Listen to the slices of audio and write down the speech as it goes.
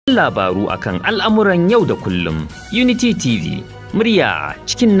labaru akan al'amuran yau da kullum. Unity TV, murya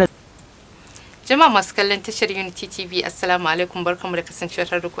cikin Jama'a masu kallon tashar Unity TV, Assalamu alaikum, barkamu da kasancewa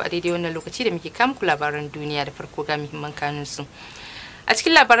tare da ku a daidai wannan lokaci da muke kawo muku labaran duniya. Da farko ga muhimman kanunsu. A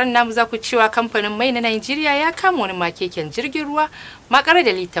cikin labaran namu za ku cewa kamfanin mai na Najeriya ya kama wani makeken jirgin ruwa makare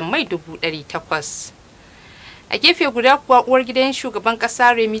da litan mai 800. A gefe guda kuwa uwar gidan shugaban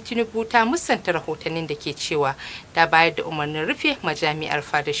kasa Remi Tinubu ta musanta rahotannin da ke cewa ta bayar da umarnin rufe majami'ar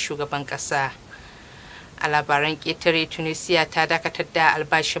fadar shugaban kasa. A labaran ƙetare, Tunisia ta dakatar da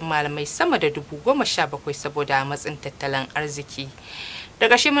albashin malamai sama da 17,000 saboda matsin tattalin arziki.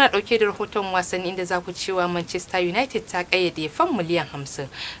 Daga shi muna ɗauke da rahoton wasanni inda za ku cewa Manchester United ta ƙayyade fan miliyan 50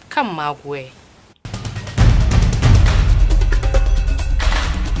 kan Maguire.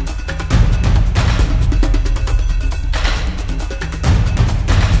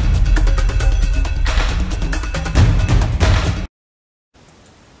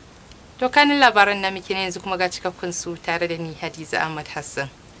 To kanin labaran na muke ne yanzu kuma ga cikakkun su tare da ni Hadiza Ahmad Hassan.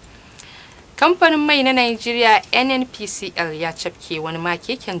 Kamfanin mai na Najeriya NNPCL ya cafke wani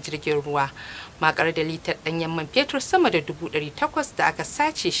makeken jirgin ruwa makar da litar danyen man fetur sama da 800 da aka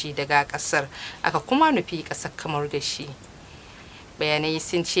sace shi daga kasar aka kuma nufi kasar kamar da shi. Bayanai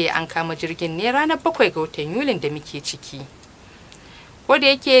sun ce an kama jirgin ne ranar 7 ga watan Yulin da muke ciki. Koda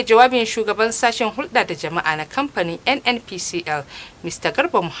yake jawabin shugaban sashen hulɗa da jama'a na kamfanin NNPCL, Mr.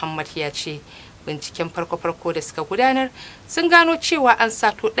 Garba Muhammad ya ce binciken farko-farko da suka gudanar sun gano cewa an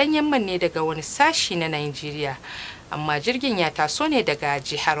sato ɗanyen man ne daga wani sashi na Najeriya, amma jirgin ya taso ne daga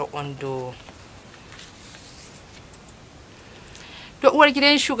jihar Ondo. Da uwar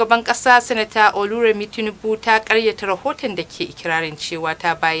gidan shugaban ƙasa Sanata Oluremi Tinubu ta ƙaryata rahoton da ke ikirarin cewa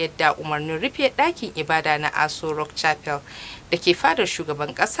ta bayar da umarnin rufe ɗakin ibada na Aso Rock Chapel da ke fadar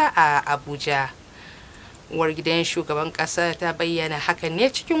shugaban ƙasa a Abuja. Uwar gidan shugaban ƙasa ta bayyana hakan ne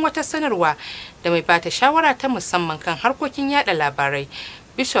cikin wata sanarwa da mai bata shawara ta musamman kan harkokin yada labarai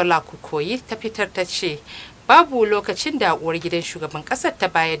Bisola Kukoyi ta fitar, ta ce babu lokacin da uwar gidan shugaban ƙasar ta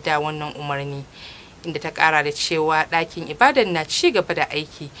bayar da wannan umarni, inda ta ƙara da cewa ɗakin ibadan na ci gaba da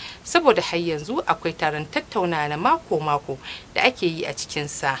aiki saboda har yanzu akwai taron tattaunawa na mako-mako da ake yi a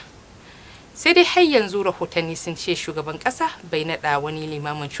cikinsa. Sai dai har yanzu rahotanni sun ce shugaban ƙasa bai naɗa wani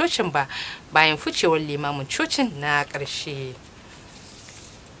limamin cocin ba bayan ficewar limamin cocin na ƙarshe.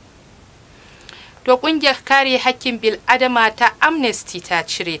 To ƙungiyar kare hakkin bil adama ta Amnesty ta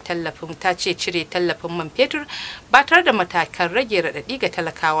ce cire tallafin man fetur ba tare da matakan rage raɗaɗi ga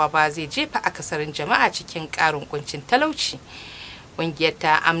talakawa ba zai jefa akasarin jama'a cikin ƙarin kuncin talauci. Ƙungiyar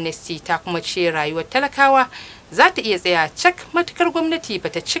ta Amnesty ta kuma ce rayuwar talakawa za ta iya tsaya cak matukar gwamnati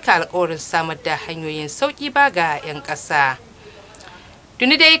bata cika alƙawarin samar da hanyoyin sauƙi ba ga 'yan ƙasa.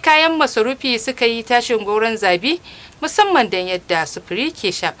 Tuni dai kayan masarufi suka yi tashin goron zabi, musamman da yadda sufuri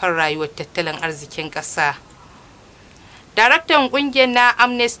ke shafar rayuwar tattalin arzikin ƙasa. Daraktan ƙungiyar na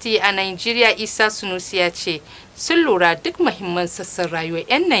Amnesty a Najeriya Isa Sunusi ya ce sun lura duk muhimman sassan rayuwar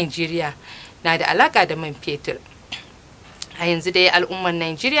 'yan Najeriya na da alaƙa da man fetur. A yanzu dai al'ummar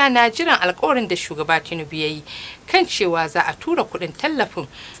Najeriya na jiran alƙawarin da shugaba Tinubu ya yi kan cewa za a tura kuɗin tallafin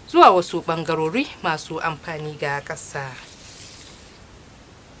zuwa wasu ɓangarori masu amfani ga ƙasa.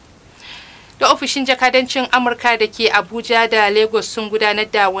 Da ofishin jakadancin Amurka da ke Abuja da Lagos sun gudanar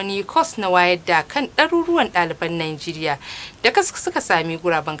da wani kwas na wayar da kan ɗaruruwan ɗaliban Najeriya da suka sami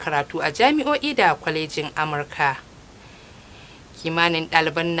guraben karatu a jami'o'i da kwalejin Amurka. Kimanin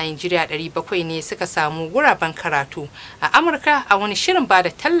ɗaliban Najeriya 700 ne suka samu guraben karatu a Amurka a wani shirin ba da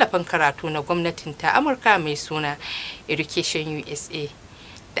tallafin karatu na gwamnatin ta Amurka mai suna Education USA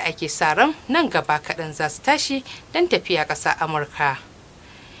da ake sa ran nan gaba kaɗan za su tashi don tafiya ƙasa Amurka.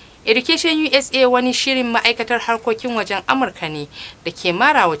 Education USA wani shirin ma'aikatar harkokin wajen Amurka ne da ke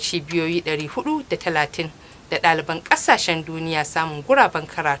marawa cibiyoyi 430 da ɗaliban ƙasashen duniya samun guraben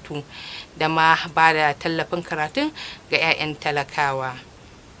karatu da ma ba da tallafin karatun ga 'ya'yan talakawa.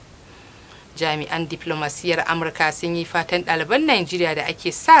 Jami'an diplomasiyar Amurka sun yi fatan ɗaliban Najeriya da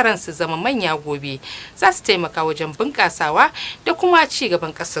ake sa ran su zama manya gobe za su taimaka wajen bunƙasawa da kuma ci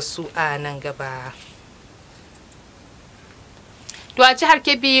gaban ƙasarsu a nan gaba. To a jihar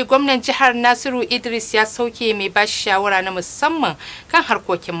Kebbi, gwamnan jihar Nasiru Idris ya sauke mai bashi shawara na musamman kan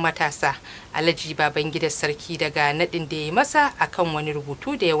harkokin matasa, Alhaji Babangida Sarki, daga nadin da ya masa akan wani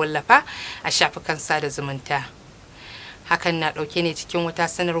rubutu da ya wallafa a shafukan sada zumunta. Hakan na dauke ne cikin wata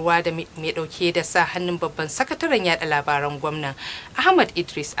sanarwa da mai dauke da sa hannun babban sakataren yada labaran gwamnan Ahmad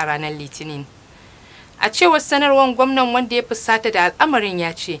Idris a ranar Litinin. A cewar sanarwar gwamnan, wanda ya fusata da al'amarin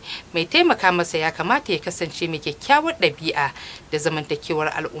ya ce mai taimaka masa ya kamata ya kasance mai kyakkyawar ɗabi'a da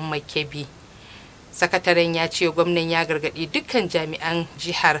zamantakewar al'ummar Kebbi. Sakataren ya ce gwamnan ya gargaɗi dukkan jami'an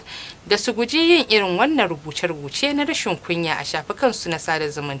jihar da su guji yin irin wannan rubuce-rubuce na rashin kunya a shafukansu na sada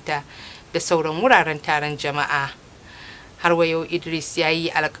zumunta da sauran wuraren taron jama'a. Har wa yau Idris ya yi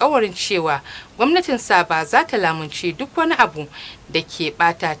alkawarin cewa gwamnatinsa ba za ta lamunci duk wani abu da ke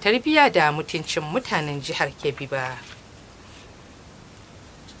ɓata tarbiyya da mutuncin mutanen jihar Kebbi ba.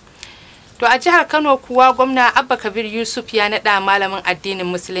 To a jihar Kano kuwa gwamna Abba Kabir Yusuf ya naɗa malamin addinin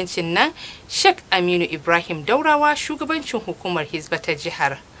musuluncin nan Sheikh Aminu Ibrahim Daurawa shugabancin hukumar Hizba ta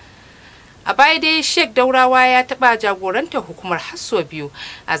jihar. A baya dai Sheikh Daurawa ya taɓa jagorantar hukumar Hasso biyu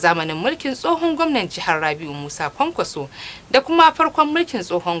a zamanin mulkin tsohon gwamnan jihar Rabi'u Musa Kwankwaso da kuma farkon mulkin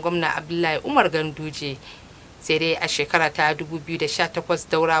tsohon gwamna Abdullahi Umar Ganduje. Sai dai a shekara ta 2018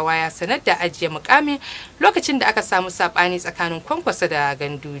 Daurawa ya sanar da ajiye mukamin lokacin da aka samu saɓani tsakanin Kwankwaso da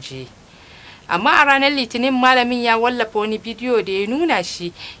Ganduje. Amma a ranar Litinin malamin ya wallafa wani bidiyo da ya nuna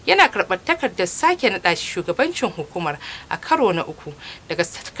shi yana karɓar takardar sake naɗa shi shugabancin hukumar a karo na 3 daga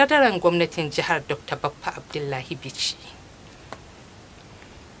sakataren gwamnatin jihar Dr. Baffa Abdullahi Bichi.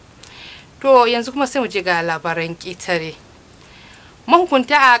 To yanzu kuma sai mu je ga labaran ƙetare.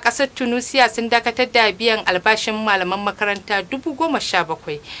 Mahukunta a ƙasar Tunisia sun dakatar da biyan albashin malaman makaranta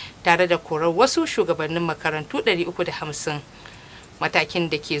 17,000 tare da korar wasu shugabannin makarantu 350. Matakin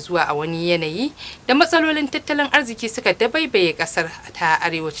da ke zuwa a wani yanayi da matsalolin tattalin arziki suka dabaibaye kasar ta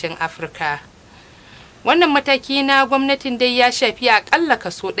arewacin Afirka. Wannan mataki na gwamnatin dai ya shafi akalla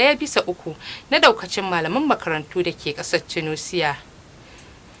kaso 1/3 na daukacin malaman makarantu da ke kasar Tunisia.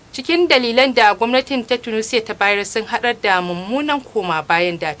 Cikin dalilan da gwamnatin ta Tunisia ta bayar sun haɗar da mummunan koma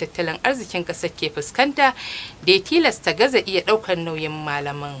bayan da tattalin arzikin kasar ke fuskanta da ya tilasta gaza iya ɗaukar nauyin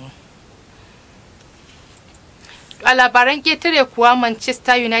malaman. A labaran ƙetare kuwa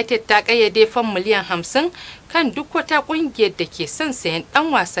Manchester United ta ƙayyade fan miliyan 50 kan duk wata ƙungiyar da ke son sayan ɗan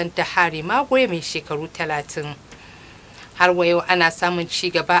wasan ta Harry Maguire mai shekaru 30. Har wa yau ana samun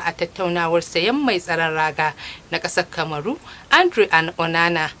ci gaba a tattaunawar sayan mai tsaron raga na ƙasar Kamaru, Andre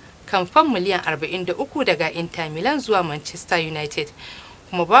Onana, kan fan miliyan 43 daga Inter Milan zuwa Manchester United.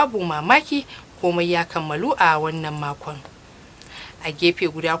 Kuma babu mamaki komai ya kammalu a wannan makon. A gefe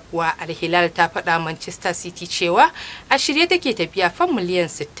guda kuwa Al-Hilal ta faɗa Manchester City cewa a shirye take tafiya fan miliyan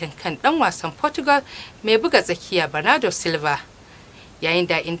 60 kan ɗan wasan Portugal mai buga tsakiya Bernardo Silva. Yayin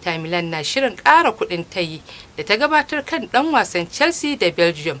da Inter Milan na shirin ƙara kuɗin tayi da ta gabatar kan ɗan wasan Chelsea da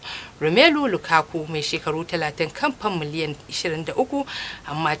Belgium Romelu Lukaku mai shekaru 30 kan fan miliyan 23,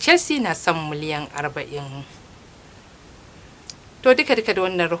 amma Chelsea na son miliyan 40. To duka da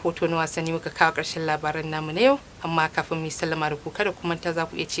wannan rahoto na wasanni muka kawo ƙarshen labaran namu na yau, amma kafin mu sallama da ku kada ku manta za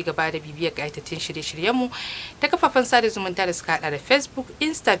ku iya ci gaba da bibiyar ƙayatattun shirye-shiryenmu ta kafafen sada zumunta da suka hada da Facebook,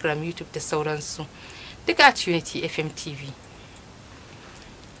 Instagram, YouTube da sauransu. Duka a Unity FM TV.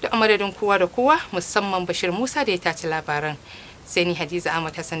 Da amadadin kowa da kowa musamman Bashir Musa da ya tace labaran. Sai ni Hadiza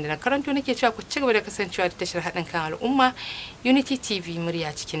Ahmad Hassan da na karanto nake cewa ku ci gaba da kasancewa da tashar haɗin kan al'umma Unity TV murya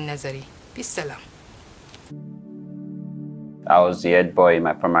cikin nazari. Bisalam. I was the head boy in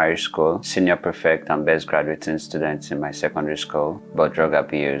my primary school, senior prefect and best graduating student in my secondary school, but drug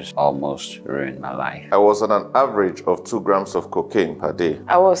abuse almost ruined my life. I was on an average of 2 grams of cocaine per day.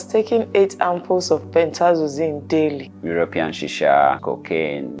 I was taking 8 ampoules of pentazosine daily. European shisha,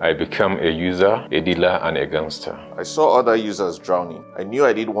 cocaine. I became a user, a dealer, and a gangster. I saw other users drowning. I knew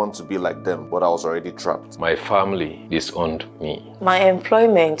I didn't want to be like them, but I was already trapped. My family disowned me. My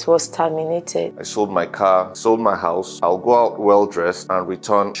employment was terminated. I sold my car, sold my house. I'll go out well-dressed and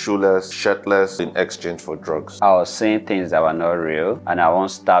return shoeless, shirtless in exchange for drugs. I was seeing things that were not real, and I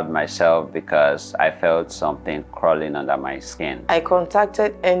once stabbed myself because I felt something crawling under my skin. I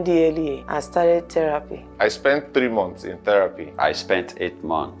contacted NDLEA and started therapy. I spent 3 months in therapy. I spent 8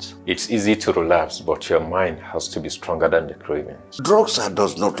 months. It's easy to relapse, but your mind has to be stronger than the cravings. Drugs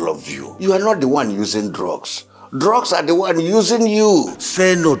does not love you. You are not the one using drugs. Drugs are the one using you.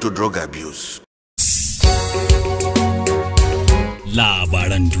 Say no to drug abuse.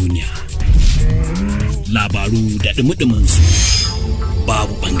 Labaran duniya. Labaru da dumi-duminsu.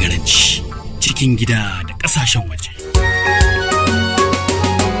 Babu ɓangaranci cikin gida da ƙasashen waje.